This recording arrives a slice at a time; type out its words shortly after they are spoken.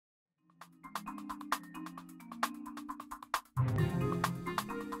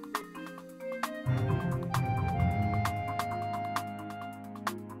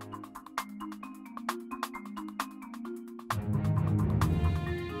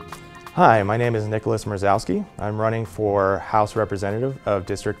Hi, my name is Mrozowski. I'm running for House Representative of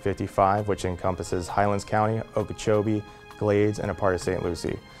District 55, which encompasses Highlands County, Okeechobee, Glades, and a part of St.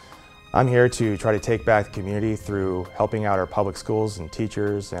 Lucie. I'm here to try to take back the community through helping out our public schools and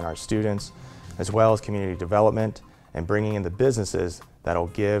teachers and our students, as well as community development and bringing in the businesses that'll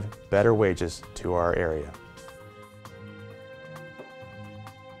give better wages to our area.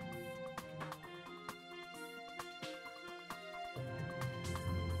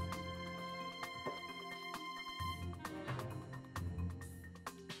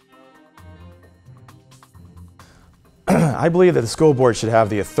 I believe that the school board should have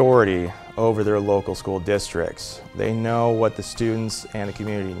the authority over their local school districts. They know what the students and the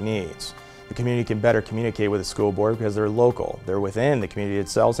community needs. The community can better communicate with the school board because they're local. They're within the community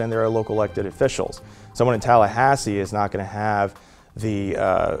itself and there are local elected officials. Someone in Tallahassee is not going to have the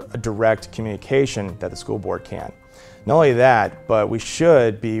direct communication that the school board can. Not only that, but we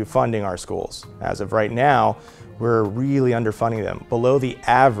should be funding our schools. As of right now, we're really underfunding them, below the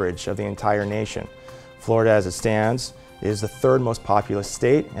average of the entire nation. Florida, as it stands, is the third most populous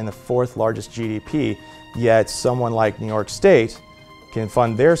state and the fourth largest GDP, yet someone like New York State can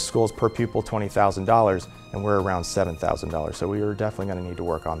fund their schools per pupil $20,000 and we're around $7,000, so we are definitely going to need to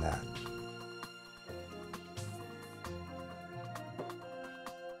work on that.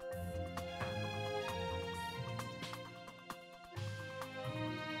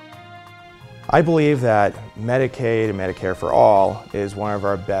 I believe that Medicaid and Medicare for All is one of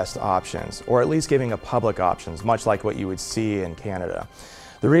our best options, or at least giving a public options, much like what you would see in Canada.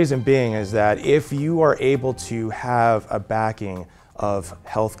 The reason being is that if you are able to have a backing of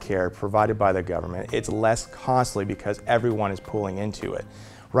health care provided by the government, it's less costly because everyone is pooling into it.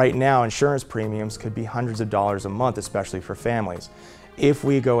 Right now, insurance premiums could be hundreds of dollars a month, especially for families. If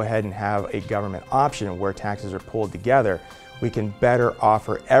we go ahead and have a government option where taxes are pooled together, we can better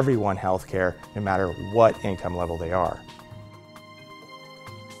offer everyone health care no matter what income level they are.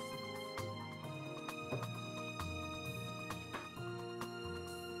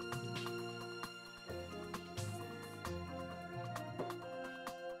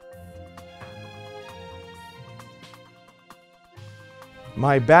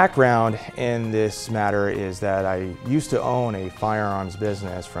 My background in this matter is that I used to own a firearms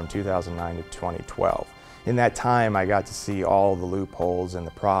business from 2009 to 2012. In that time, I got to see all the loopholes and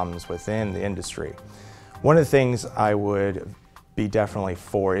the problems within the industry. One of the things I would be definitely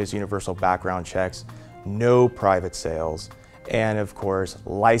for is universal background checks, no private sales, and of course,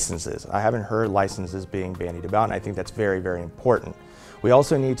 licenses. I haven't heard licenses being bandied about, and I think that's very, very important. We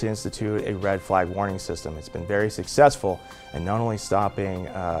also need to institute a red flag warning system. It's been very successful in not only stopping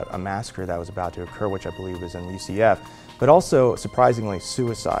a massacre that was about to occur, which I believe was in UCF, but also, surprisingly,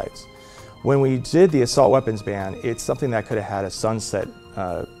 suicides. When we did the assault weapons ban, it's something that could have had a sunset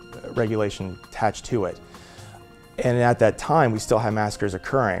regulation attached to it. And at that time, we still had massacres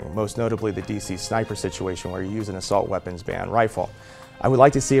occurring, most notably the DC sniper situation where you use an assault weapons ban rifle. I would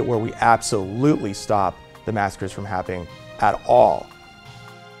like to see it where we absolutely stop the massacres from happening at all.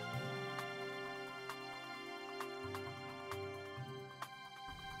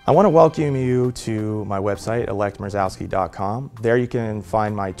 I want to welcome you to my website, electmrozowski.com. There you can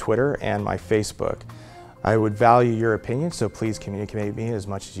find my Twitter and my Facebook. I would value your opinion, so please communicate with me as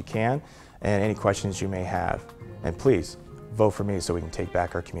much as you can and any questions you may have. And please, vote for me so we can take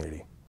back our community.